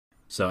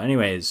So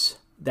anyways,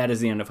 that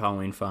is the end of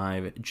Halloween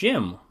 5.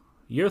 Jim,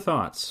 your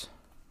thoughts?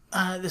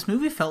 This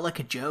movie felt like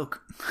a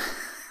joke.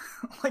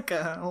 like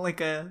a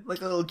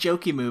little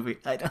jokey movie.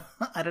 I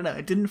don't know.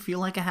 It didn't feel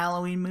like a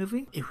Halloween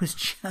movie. It was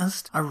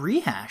just a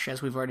rehash,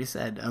 as we've already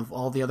said, of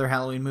all the other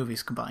Halloween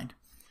movies combined.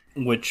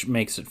 Which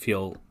makes it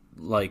feel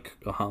like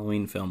a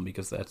Halloween film,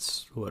 because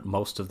that's what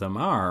most of them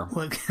are.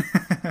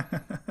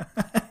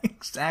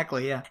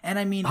 Exactly, yeah. And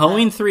I mean...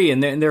 Halloween 3,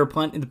 and there are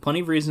plenty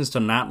of reasons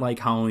to not like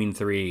Halloween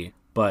 3,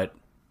 but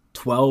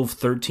 12,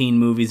 13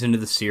 movies into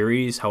the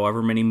series,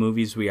 however many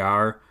movies we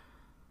are,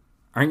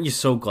 aren't you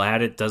so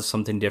glad it does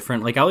something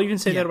different? Like, I'll even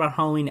say that about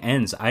Halloween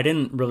Ends. I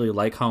didn't really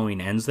like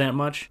Halloween Ends that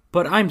much,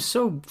 but I'm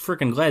so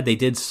freaking glad they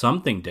did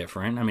something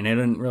different. I mean, I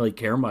didn't really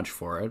care much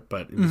for it,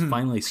 but it was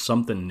finally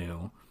something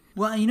new.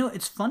 Well, you know,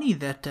 it's funny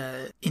that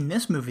in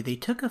this movie, they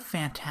took a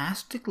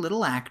fantastic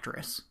little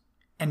actress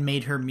and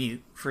made her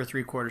mute for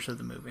 3/4 of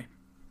the movie.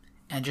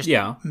 And just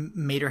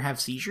made her have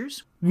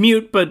seizures.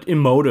 Mute, but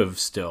emotive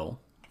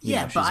still.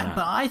 Yeah, but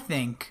I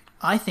think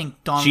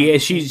Dawn...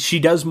 She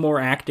does more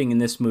acting in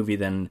this movie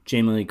than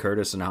Jamie Lee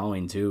Curtis in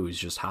Halloween 2, who's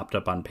just hopped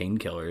up on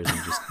painkillers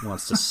and just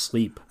wants to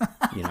sleep,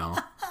 you know.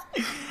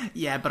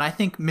 Yeah, but I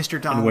think Mr.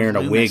 Donald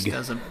Loomis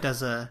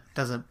does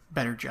a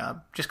better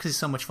job, just because he's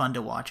so much fun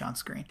to watch on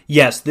screen.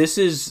 Yes, this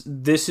is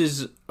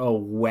a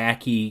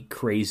wacky,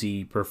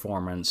 crazy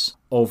performance,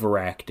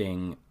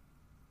 overacting.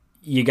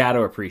 You got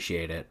to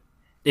appreciate it.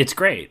 It's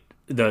great.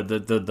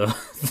 The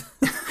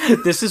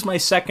This is my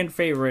second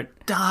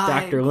favorite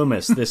Dr.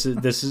 Loomis. This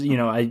is you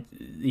know,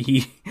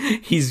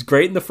 he's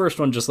great in the first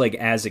one, just like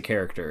as a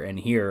character, and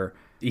here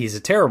he's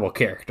a terrible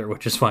character,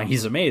 which is why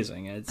he's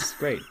amazing. It's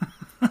great.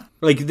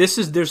 Like,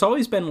 there's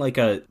always been like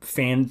a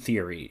fan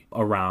theory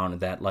around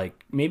that,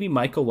 like, maybe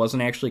Michael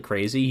wasn't actually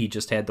crazy. He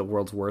just had the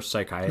world's worst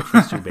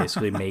psychiatrist who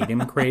basically made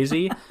him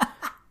crazy.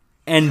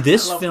 And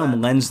this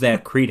film lends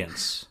that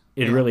credence.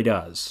 It really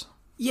does.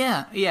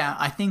 Yeah,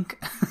 I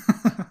think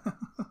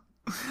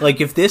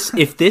like if this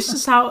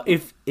is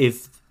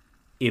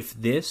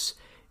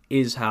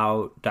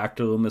how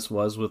Dr. Loomis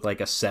was with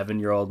like a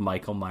 7-year-old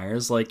Michael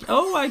Myers, like,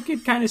 oh, I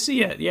could kind of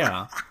see it.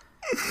 Yeah.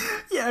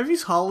 Yeah, if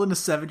he's hauling a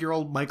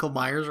 7-year-old Michael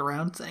Myers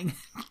around saying,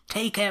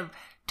 take him.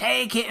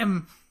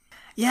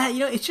 Yeah, you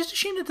know, it's just a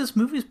shame that this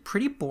movie is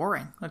pretty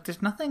boring. Like,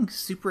 there's nothing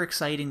super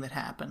exciting that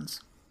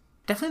happens.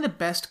 Definitely the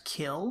best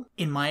kill,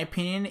 in my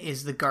opinion,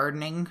 is the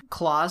gardening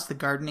claws, the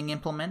gardening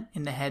implement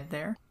in the head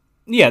there.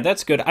 Yeah,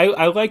 that's good.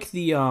 I like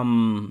the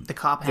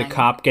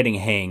cop getting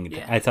hanged.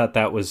 Yeah. I thought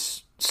that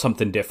was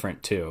something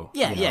different too.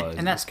 Yeah, you know,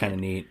 and that's kind of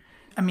neat.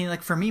 I mean,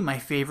 like, for me, my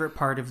favorite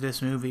part of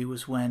this movie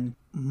was when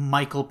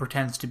Michael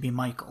pretends to be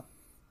Michael.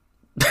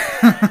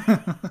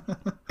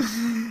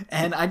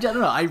 And I don't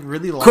know, I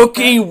really like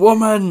Cookie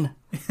Woman!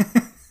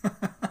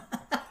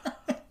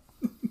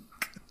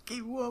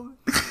 Cookie Woman.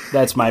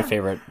 That's my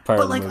favorite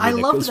part of the movie. I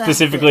love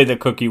specifically the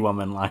Cookie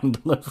Woman line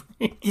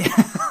delivery. Yeah.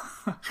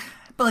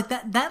 But like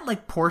that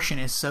like portion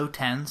is so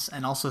tense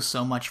and also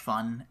so much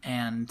fun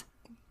and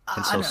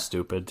so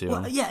stupid too.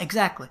 Well, yeah,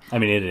 exactly. I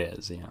mean, it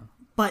is, yeah.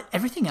 But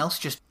everything else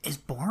just is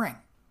boring.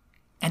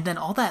 And then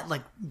all that,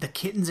 like, the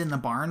kittens in the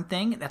barn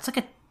thing, that's like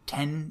a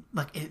 10,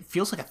 like, it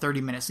feels like a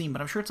 30-minute scene,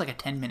 but I'm sure it's like a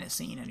 10-minute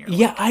scene. And you're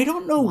like, I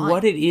don't know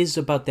what it is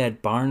about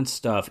that barn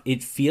stuff.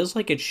 It feels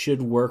like it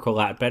should work a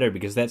lot better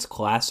because that's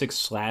classic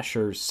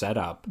slasher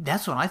setup.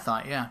 That's what I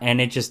thought, yeah. And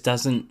it just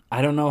doesn't,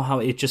 I don't know how,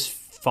 it just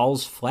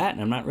falls flat,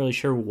 and I'm not really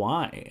sure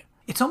why.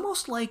 It's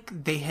almost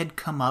like they had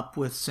come up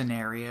with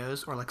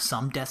scenarios, or like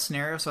some death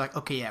scenarios. So like,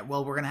 okay, yeah,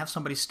 well, we're going to have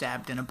somebody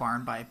stabbed in a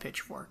barn by a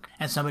pitchfork,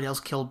 and somebody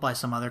else killed by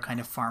some other kind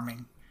of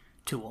farming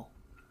tool.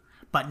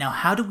 But now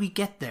how do we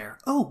get there?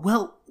 Oh,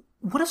 well,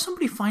 what if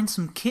somebody finds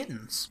some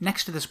kittens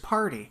next to this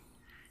party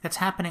that's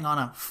happening on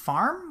a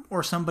farm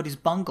or somebody's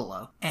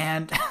bungalow,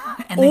 and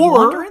they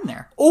wander in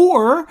there?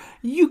 Or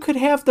you could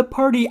have the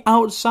party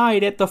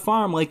outside at the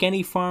farm, like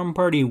any farm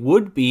party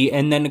would be,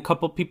 and then a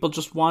couple people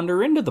just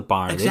wander into the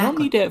barn. Exactly. They don't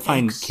need to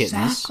find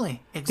kittens.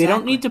 Exactly. They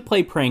don't need to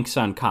play pranks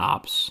on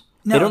cops.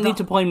 No, they don't need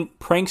to play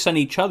pranks on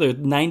each other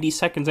 90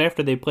 seconds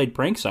after they played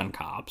pranks on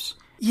cops.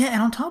 Yeah,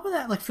 and on top of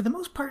that, like, for the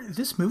most part,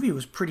 this movie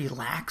was pretty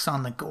lax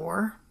on the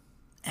gore.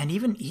 And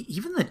even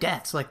the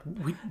deaths, like,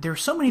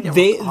 there's so many that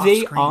were off-screen.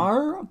 They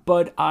are,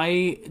 but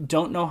I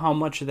don't know how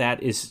much of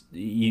that is,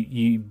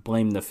 you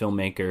blame the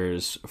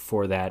filmmakers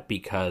for that,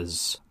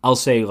 because I'll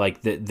say,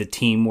 like, the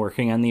team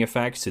working on the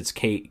effects, it's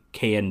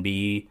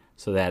K&B,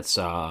 so that's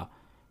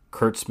Robert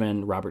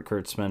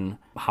Kurtzman,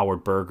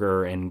 Howard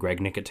Berger, and Greg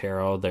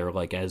Nicotero. They're,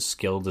 like, as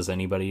skilled as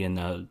anybody in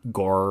the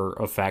gore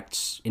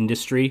effects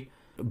industry.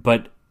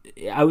 But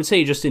I would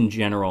say just in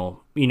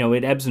general, you know,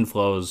 it ebbs and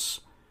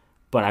flows.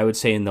 But I would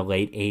say in the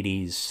late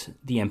 80s,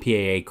 the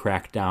MPAA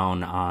cracked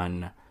down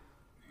on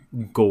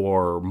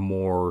gore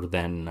more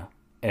than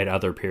at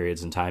other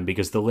periods in time,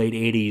 because the late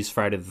 80s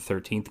Friday the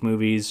 13th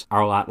movies are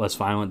a lot less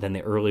violent than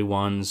the early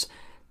ones.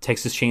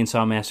 Texas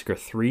Chainsaw Massacre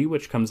 3,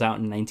 which comes out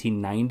in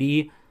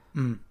 1990,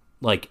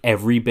 like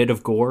every bit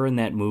of gore in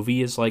that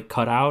movie is like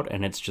cut out,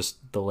 and it's just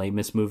the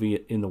lamest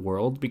movie in the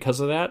world because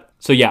of that.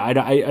 So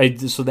yeah,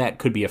 so that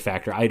could be a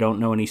factor. I don't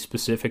know any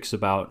specifics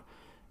about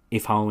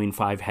if Halloween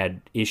 5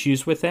 had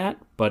issues with that,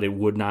 but it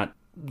would not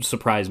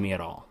surprise me at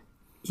all.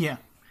 Yeah.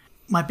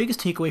 My biggest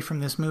takeaway from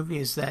this movie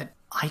is that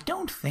I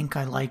don't think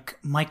I like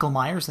Michael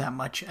Myers that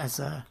much as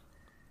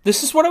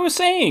This is what I was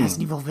saying. As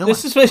an evil villain.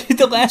 This is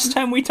the last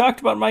time we talked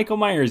about Michael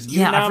Myers.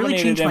 You I've really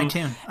changed my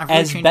tune.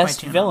 As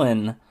best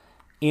villain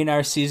in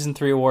our Season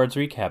 3 awards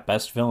recap.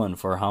 Best villain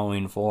for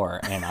Halloween 4.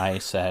 And I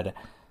said,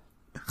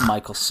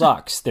 Michael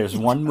sucks. There's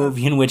one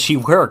movie in which he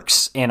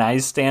works, and I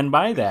stand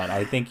by that.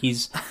 I think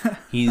he's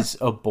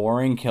a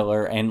boring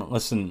killer. And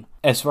listen,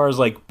 as far as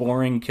like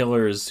boring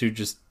killers who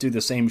just do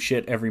the same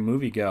shit every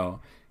movie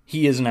go,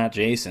 he is not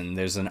Jason.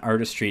 There's an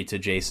artistry to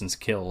Jason's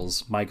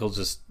kills. Michael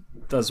just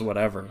does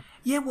whatever.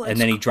 Yeah, well, and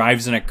then he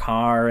drives in a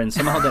car, and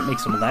somehow that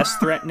makes him less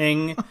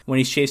threatening when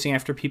he's chasing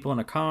after people in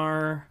a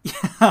car.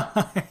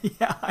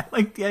 Yeah, I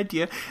like the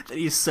idea that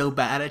he's so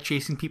bad at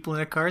chasing people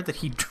in a car that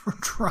he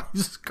drives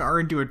his car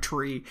into a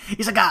tree.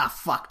 He's like,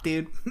 fuck,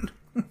 dude.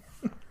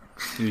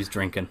 He was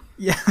drinking.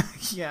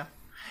 Yeah.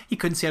 He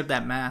couldn't see out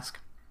that mask.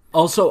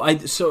 Also,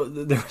 so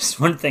there was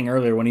one thing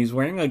earlier when he was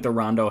wearing like the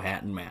Rondo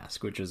Hatton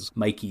mask, which is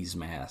Mikey's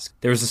mask.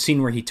 There was a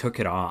scene where he took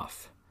it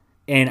off.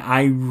 And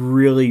I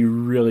really,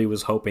 really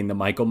was hoping the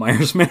Michael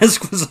Myers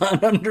mask was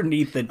on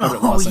underneath it, but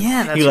it wasn't.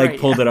 Yeah, that's he right,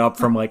 pulled it up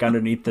from like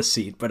underneath the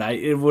seat, but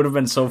it would have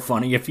been so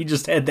funny if he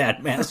just had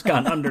that mask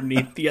on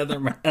underneath the other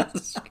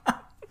mask.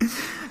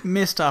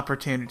 Missed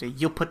opportunity.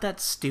 You'll put that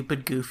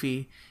stupid,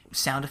 goofy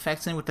sound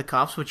effects in with the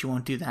cops, but you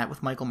won't do that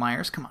with Michael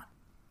Myers. Come on.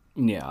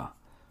 Yeah.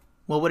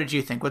 Well, what did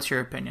you think? What's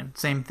your opinion?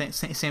 Same thing,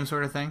 same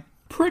sort of thing.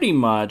 Pretty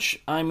much.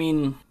 I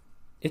mean,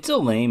 it's a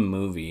lame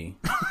movie.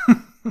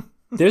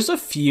 There's a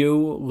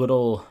few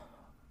little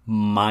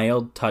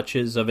mild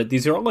touches of it.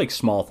 These are all like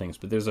small things,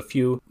 but there's a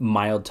few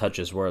mild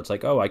touches where it's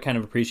like, oh, I kind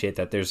of appreciate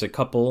that. There's a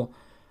couple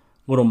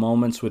little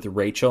moments with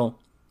Rachel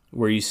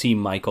where you see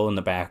Michael in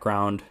the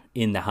background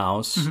in the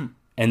house,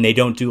 and they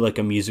don't do like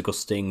a musical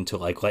sting to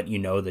like let you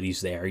know that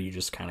he's there. You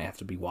just kind of have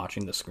to be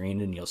watching the screen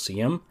and you'll see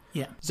him.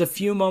 Yeah. There's a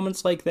few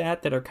moments like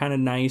that that are kind of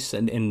nice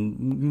and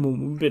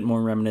a bit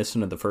more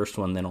reminiscent of the first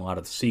one than a lot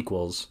of the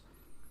sequels.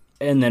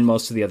 And then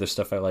most of the other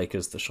stuff I like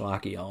is the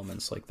schlocky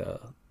elements, like the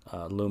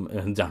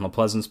Donald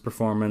Pleasance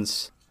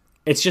performance.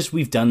 It's just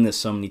we've done this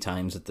so many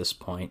times at this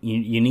point.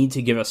 You need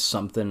to give us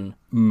something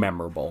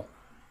memorable,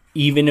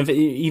 even if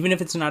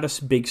it's not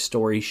a big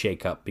story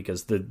shakeup.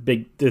 Because the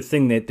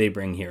thing that they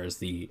bring here is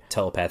the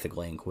telepathic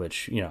link,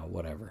 which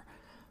whatever.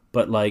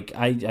 But like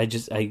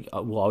I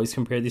will always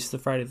compare these to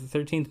the Friday the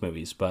 13th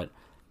movies. But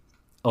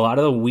a lot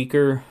of the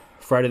weaker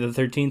Friday the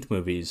 13th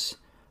movies,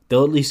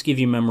 they'll at least give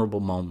you memorable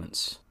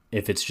moments.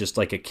 If it's just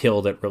like a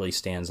kill that really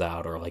stands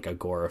out or like a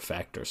gore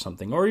effect or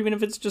something. Or even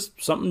if it's just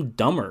something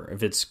dumber.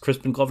 If it's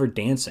Crispin Glover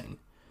dancing.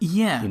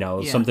 Yeah.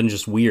 Something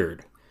just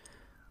weird.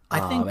 I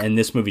think... And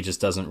this movie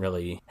just doesn't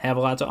really have a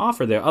lot to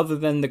offer there other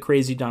than the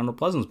crazy Donald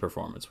Pleasance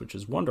performance, which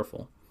is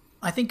wonderful.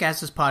 I think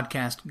as this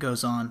podcast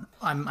goes on,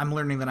 I'm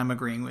learning that I'm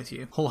agreeing with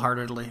you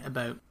wholeheartedly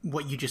about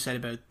what you just said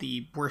about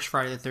the worst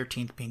Friday the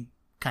 13th being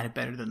kind of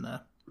better than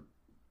the...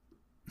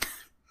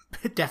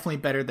 definitely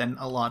better than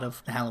a lot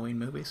of Halloween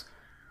movies.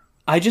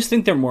 I just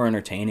think they're more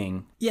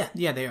entertaining. Yeah,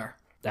 they are.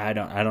 I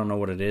don't know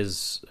what it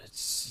is.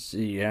 It's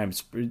a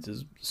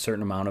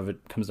certain amount of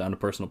it comes down to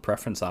personal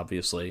preference,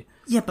 obviously.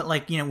 Yeah, but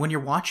like, when you're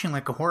watching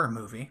like a horror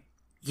movie,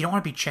 you don't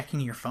want to be checking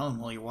your phone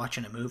while you're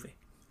watching a movie.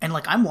 And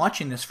like, I'm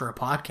watching this for a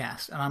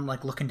podcast, and I'm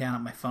like looking down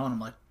at my phone. I'm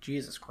like,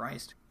 Jesus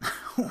Christ,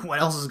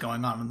 what else is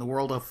going on in the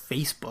world of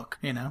Facebook?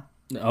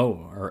 Oh,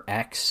 or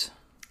X,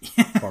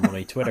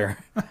 formerly Twitter.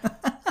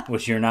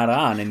 Which you're not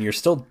on, and you're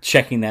still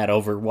checking that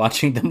over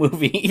watching the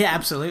movie. Yeah,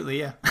 absolutely,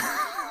 yeah.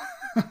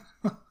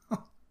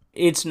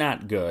 It's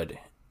not good.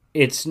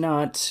 It's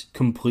not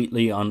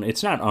completely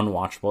it's not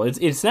unwatchable.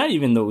 It's not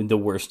even the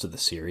worst of the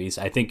series.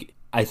 I think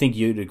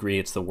you'd agree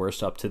it's the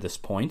worst up to this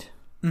point.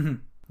 Mm-hmm.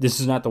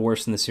 This is not the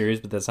worst in the series,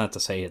 but that's not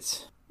to say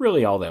it's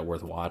really all that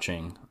worth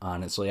watching,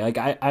 honestly. Like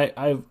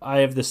I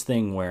have this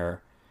thing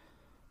where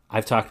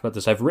I've talked about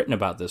this, I've written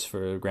about this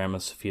for Grandma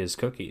Sophia's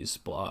Cookies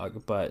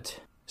blog,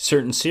 but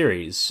certain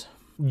series,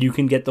 you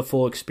can get the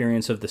full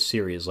experience of the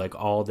series, like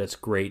all that's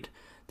great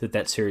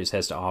that series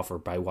has to offer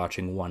by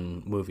watching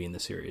one movie in the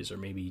series, or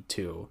maybe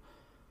two.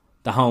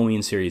 The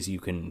Halloween series, you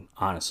can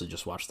honestly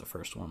just watch the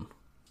first one.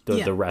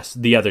 The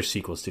rest, the other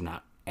sequels do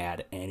not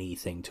add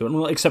anything to it,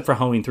 well, except for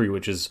Halloween 3,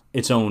 which is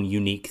its own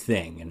unique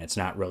thing, and it's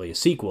not really a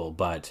sequel,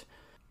 but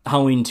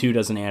Halloween 2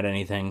 doesn't add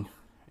anything.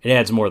 It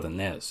adds more than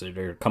this.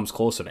 It comes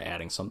closer to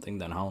adding something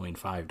than Halloween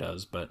 5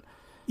 does, but...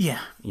 Yeah,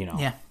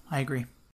 yeah, I agree.